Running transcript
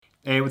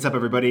Hey, what's up,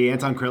 everybody?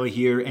 Anton Curley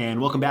here,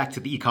 and welcome back to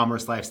the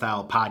E-commerce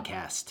Lifestyle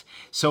Podcast.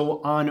 So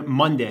on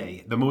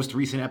Monday, the most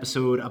recent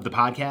episode of the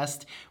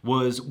podcast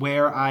was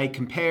where I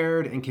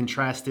compared and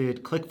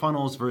contrasted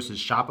ClickFunnels versus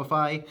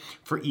Shopify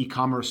for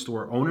e-commerce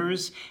store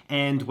owners,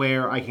 and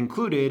where I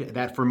concluded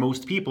that for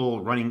most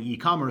people running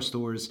e-commerce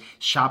stores,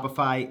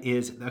 Shopify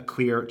is a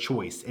clear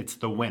choice. It's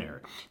the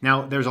winner.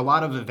 Now, there's a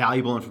lot of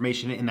valuable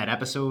information in that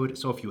episode,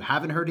 so if you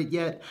haven't heard it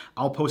yet,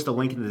 I'll post a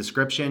link in the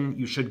description.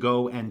 You should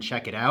go and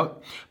check it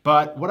out.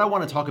 But what I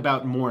want to talk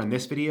about more in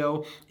this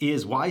video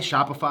is why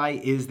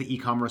Shopify is the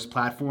e-commerce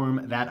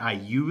platform that I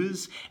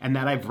use and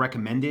that I've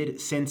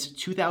recommended since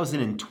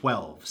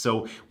 2012.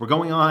 So we're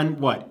going on,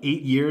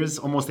 8 years,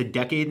 almost a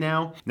decade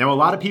now. Now, a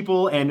lot of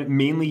people and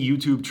mainly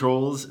YouTube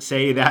trolls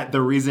say that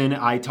the reason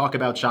I talk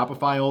about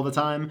Shopify all the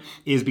time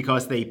is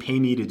because they pay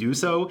me to do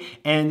so,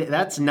 and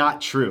that's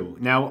not true.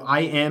 Now,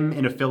 I am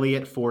an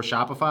affiliate for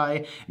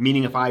Shopify,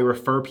 meaning if I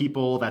refer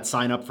people that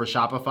sign up for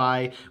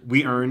Shopify,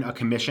 we earn a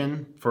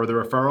commission for the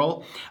referral.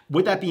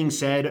 With that being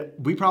said,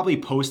 we probably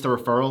post a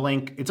referral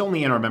link. It's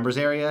only in our members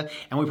area,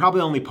 and we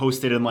probably only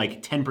post it in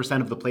like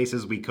 10% of the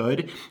places we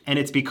could. And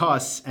it's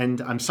because,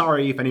 and I'm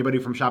sorry if anybody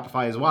from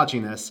Shopify is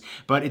watching this,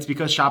 but it's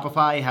because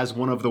Shopify has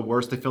one of the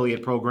worst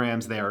affiliate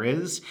programs there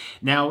is.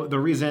 Now, the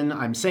reason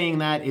I'm saying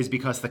that is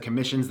because the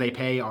commissions they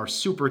pay are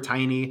super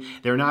tiny.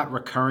 They're not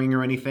recurring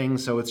or anything,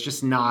 so it's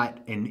just not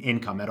an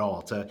income at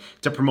all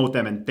to promote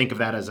them and think of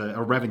that as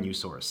a revenue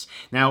source.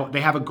 Now,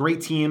 they have a great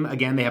team.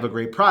 Again, they have a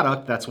great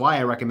product. That's why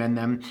I recommend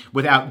them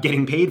without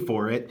getting paid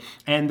for it.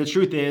 And the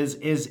truth is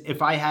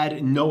if I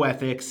had no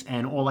ethics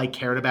and all I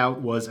cared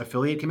about was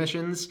affiliate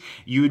commissions,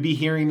 you would be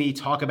hearing me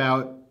talk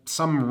about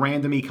some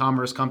random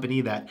e-commerce company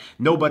that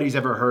nobody's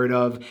ever heard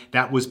of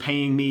that was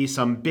paying me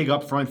some big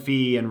upfront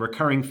fee and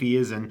recurring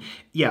fees. And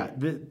yeah,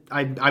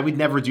 I would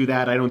never do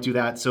that. I don't do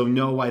that. So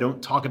no, I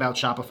don't talk about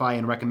Shopify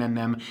and recommend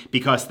them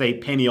because they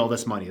pay me all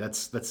this money.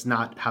 That's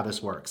not how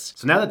this works.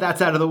 So now that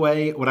that's out of the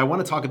way, what I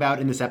want to talk about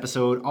in this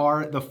episode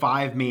are the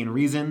 5 main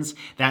reasons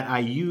that I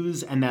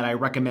use and that I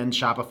recommend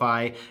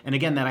Shopify. And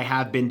again, that I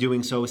have been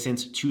doing so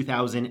since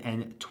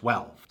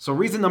 2012. So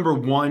reason number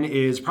 1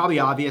 is probably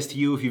obvious to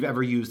you if you've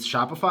ever used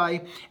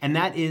Shopify, and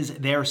that is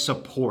their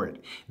support.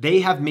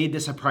 They have made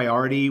this a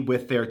priority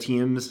with their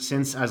teams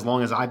since as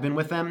long as I've been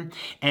with them.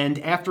 And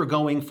after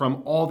going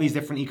from all these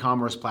different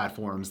e-commerce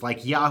platforms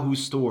like Yahoo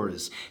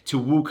Stores to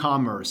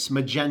WooCommerce,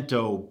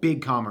 Magento,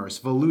 BigCommerce,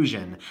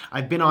 Volusion,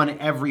 I've been on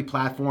every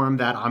platform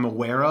that I'm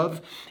aware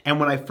of. And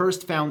when I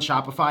first found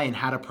Shopify and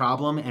had a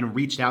problem and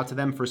reached out to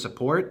them for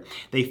support,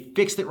 they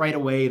fixed it right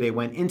away. They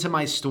went into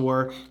my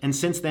store, and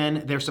since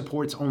then, their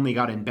support's only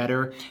gotten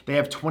better. They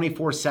have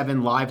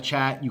 24/7 live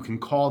chat. You can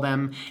call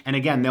them, and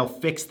again, they'll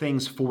fix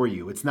things for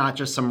you. It's not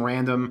just some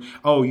random,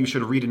 oh, you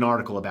should read an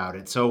article about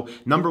it. So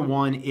number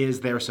 1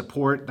 is their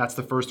support. That's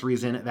the first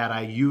reason that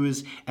I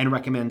use and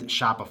recommend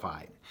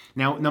Shopify.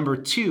 Now, number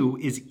 2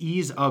 is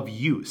ease of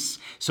use.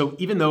 So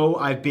even though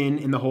I've been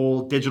in the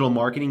whole digital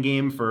marketing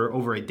game for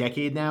over a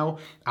decade now,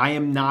 I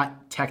am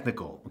not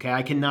technical, okay?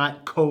 I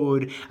cannot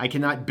code. I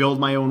cannot build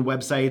my own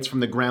websites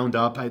from the ground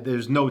up.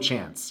 There's no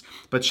chance.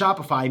 But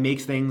Shopify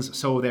makes things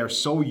so they're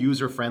so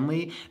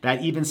user-friendly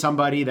that even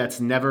somebody that's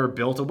never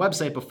built a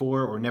website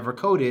before or never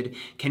coded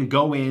can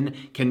go in,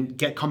 can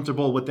get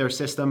comfortable with their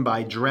system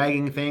by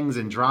dragging things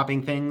and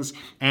dropping things.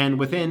 And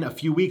within a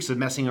few weeks of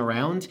messing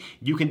around,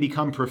 you can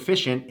become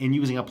proficient in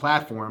using a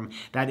platform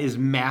that is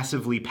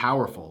massively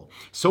powerful.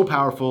 So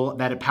powerful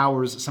that it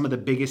powers some of the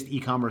biggest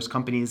e-commerce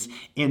companies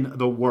in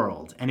the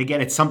world. And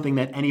again, it's something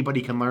that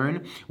anybody can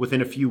learn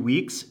within a few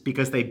weeks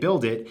because they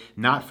build it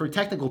not for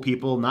technical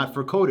people, not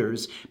for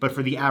coders, but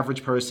for the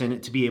average person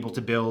to be able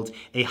to build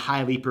a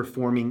highly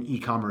performing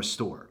e-commerce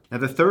store. Now,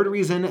 the third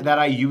reason that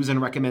I use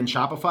and recommend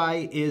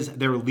Shopify is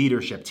their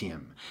leadership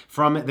team.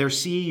 From their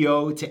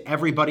CEO to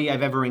everybody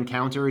I've ever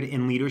encountered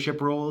in leadership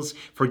roles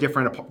for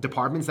different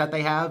departments that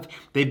they have,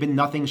 they've been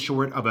nothing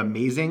short of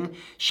amazing.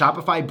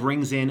 Shopify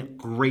brings in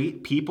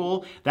great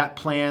people that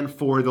plan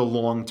for the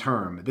long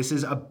term. This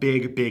is a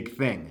big, big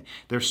thing.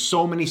 There's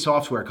so many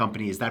software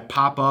companies that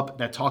pop up,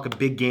 that talk a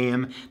big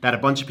game, that a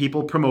bunch of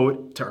people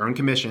promote to earn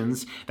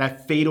commissions,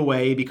 that fade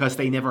away because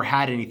they never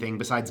had anything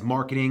besides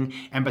marketing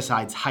and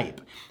besides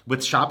hype.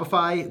 With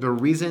Shopify, the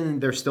reason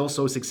they're still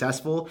so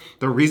successful,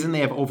 the reason they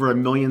have over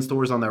 1 million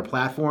stores on their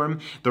platform,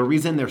 the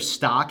reason their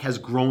stock has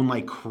grown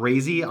like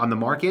crazy on the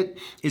market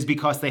is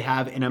because they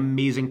have an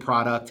amazing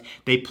product,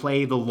 they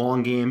play the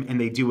long game,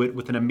 and they do it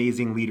with an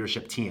amazing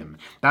leadership team.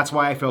 That's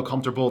why I feel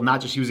comfortable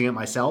not just using it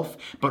myself,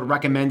 but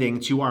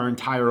recommending to our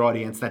entire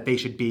audience that they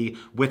should be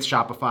with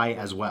Shopify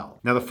as well.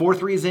 Now, the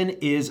fourth reason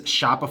is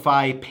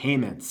Shopify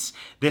payments.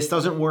 This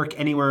doesn't work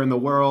anywhere in the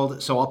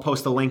world, so I'll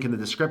post a link in the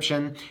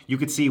description. You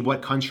could see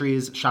what country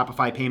countries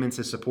Shopify Payments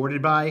is supported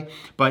by.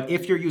 But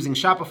if you're using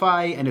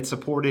Shopify and it's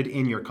supported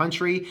in your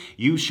country,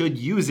 you should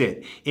use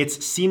it.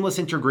 It's seamless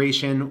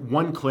integration,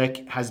 one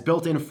click, has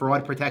built-in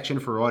fraud protection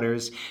for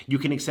orders. You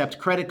can accept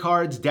credit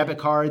cards, debit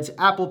cards,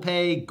 Apple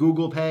Pay,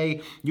 Google Pay.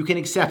 You can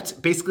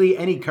accept basically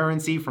any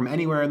currency from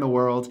anywhere in the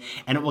world,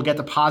 and it will get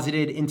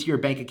deposited into your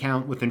bank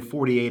account within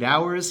 48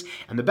 hours.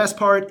 And the best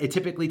part, it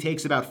typically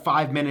takes about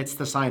 5 minutes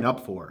to sign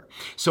up for.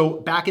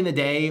 So back in the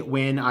day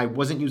when I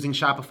wasn't using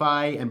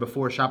Shopify and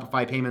before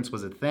Shopify Payments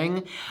was a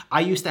thing,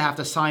 I used to have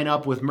to sign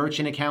up with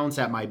merchant accounts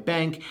at my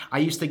bank. I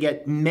used to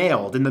get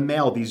mailed in the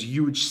mail these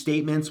huge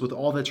statements with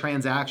all the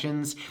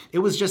transactions. It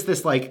was just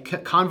this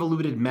like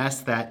convoluted mess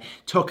that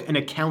took an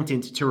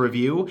accountant to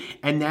review.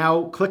 And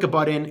now click a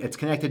button, it's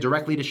connected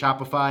directly to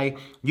Shopify.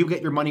 You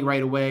get your money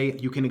right away.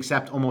 You can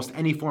accept almost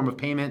any form of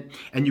payment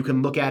and you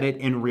can look at it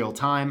in real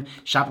time.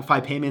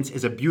 Shopify Payments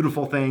is a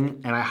beautiful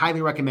thing, and I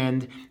highly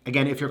recommend,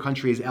 again, if your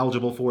country is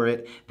eligible for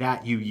it,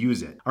 that you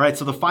use it. All right,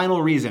 so the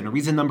final reason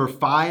number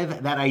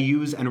 5 that I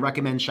use and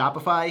recommend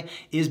Shopify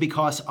is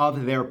because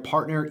of their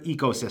partner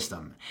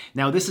ecosystem.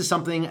 Now, this is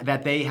something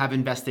that they have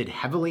invested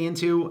heavily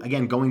into,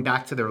 again, going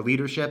back to their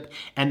leadership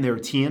and their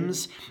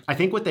teams. I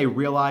think what they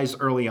realized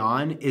early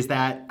on is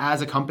that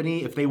as a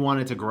company, if they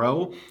wanted to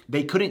grow,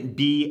 they couldn't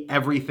be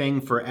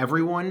everything for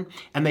everyone,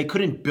 and they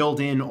couldn't build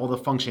in all the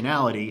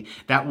functionality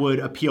that would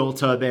appeal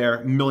to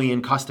their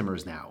million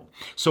customers now.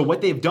 So what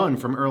they've done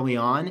from early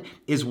on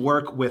is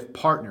work with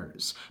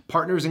partners.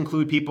 Partners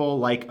include people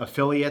like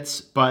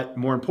affiliates, but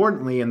more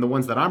importantly, and the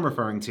ones that I'm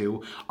referring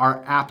to,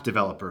 are app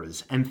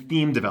developers and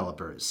theme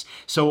developers.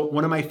 So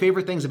one of my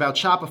favorite things about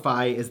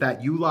Shopify is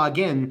that you log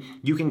in,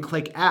 you can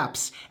click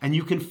apps, and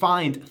you can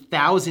find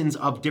thousands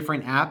of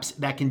different apps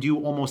that can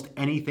do almost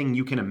anything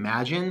you can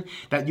imagine,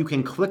 that you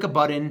can click a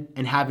button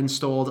and have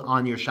installed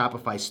on your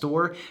Shopify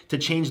store to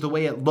change the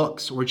way it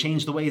looks or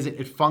change the ways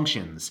it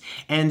functions.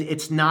 And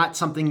it's not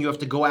something you have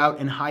to go out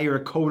and hire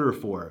a coder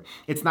for.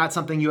 It's not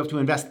something you have to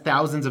invest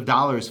thousands of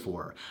dollars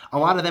for. A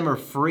lot of them are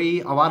free.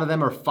 A lot of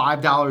them are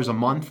 $5 a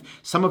month.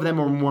 Some of them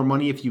are more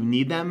money if you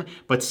need them,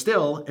 but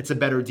still it's a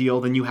better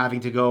deal than you having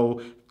to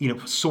go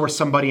source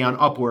somebody on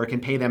Upwork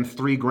and pay them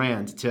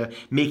 $3,000 to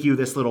make you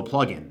this little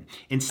plugin.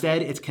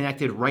 Instead, it's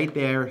connected right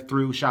there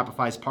through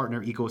Shopify's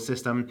partner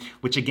ecosystem,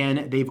 which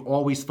again, they've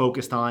always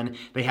focused on.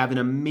 They have an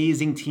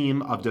amazing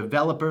team of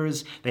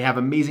developers. They have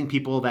amazing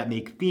people that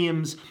make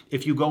themes.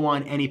 If you go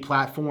on any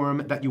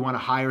platform that you want to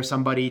hire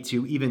somebody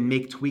to even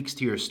make tweaks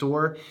to your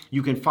store,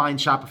 you can find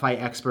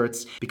Shopify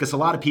experts, because a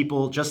lot of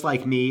people, just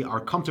like me, are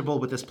comfortable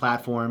with this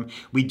platform.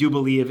 We do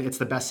believe it's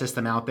the best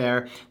system out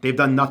there. They've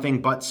done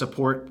nothing but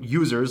support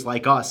users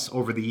like us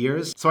over the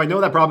years. So I know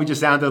that probably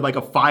just sounded like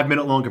a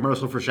 5-minute long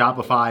commercial for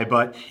Shopify,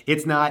 but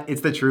it's not.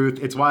 It's the truth.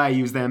 It's why I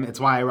use them. It's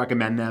why I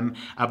recommend them.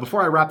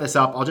 Before I wrap this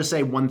up, I'll just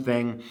say one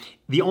thing.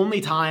 The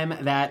only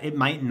time that it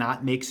might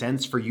not make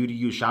sense for you to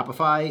use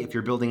Shopify if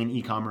you're building an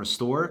e-commerce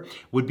store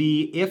would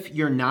be if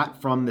you're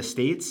not from the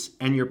States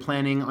and you're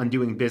planning on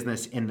doing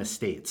business in the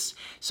States.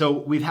 So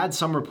we've had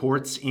some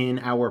reports in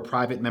our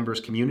private members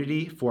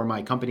community for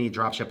my company,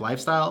 Dropship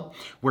Lifestyle,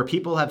 where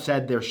people have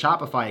said their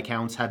Shopify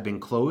accounts have been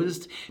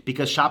closed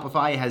because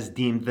Shopify has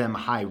deemed them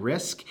high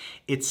risk.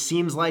 It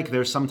seems like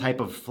there's some type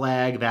of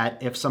flag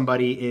that if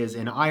somebody is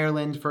in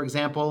Ireland, for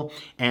example,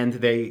 and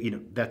they,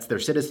 that's their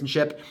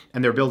citizenship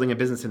and they're building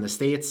a business in the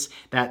States,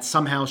 that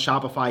somehow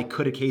Shopify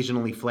could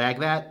occasionally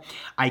flag that.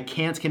 I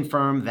can't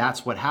confirm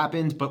that's what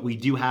happened, but we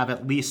do have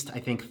at least,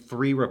 I think,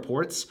 3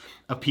 reports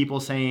of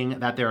people saying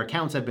that their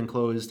accounts have been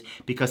closed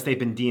because they've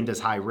been deemed as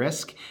high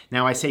risk.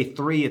 Now, I say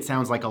 3, it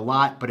sounds like a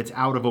lot, but it's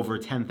out of over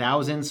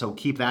 10,000, so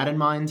keep that in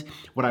mind.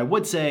 What I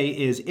would say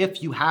is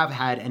if you have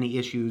had any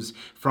issues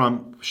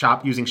from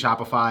using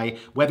Shopify,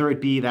 whether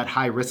it be that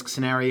high risk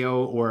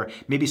scenario or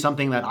maybe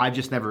something that I've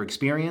just never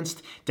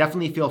experienced,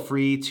 definitely feel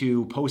free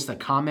to post a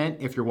comment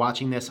if you're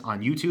watching this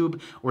on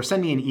YouTube, or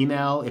send me an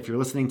email if you're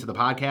listening to the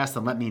podcast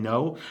and let me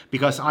know,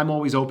 because I'm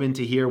always open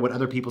to hear what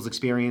other people's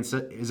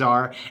experiences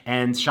are.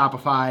 And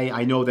Shopify,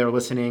 I know they're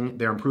listening.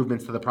 Their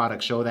improvements to the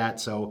product show that.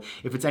 So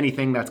if it's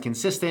anything that's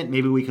consistent,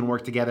 maybe we can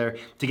work together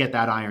to get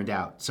that ironed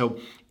out. So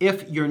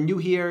if you're new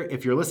here,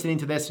 if you're listening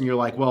to this and you're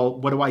like, well,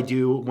 what do I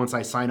do once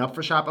I sign up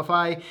for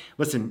Shopify?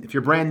 Listen, if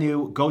you're brand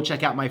new, go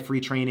check out my free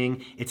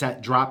training. It's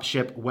at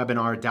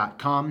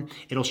dropshipwebinar.com.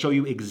 It'll show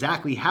you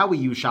exactly how we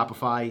use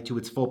Shopify to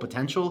its full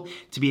potential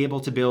to be able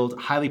to build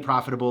highly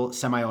profitable,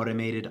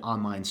 semi-automated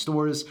online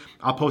stores.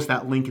 I'll post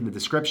that link in the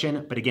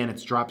description, but again,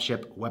 it's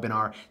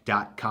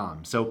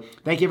dropshipwebinar.com. So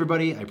thank you,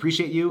 everybody. I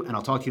appreciate you, and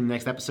I'll talk to you in the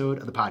next episode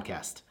of the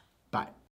podcast. Bye.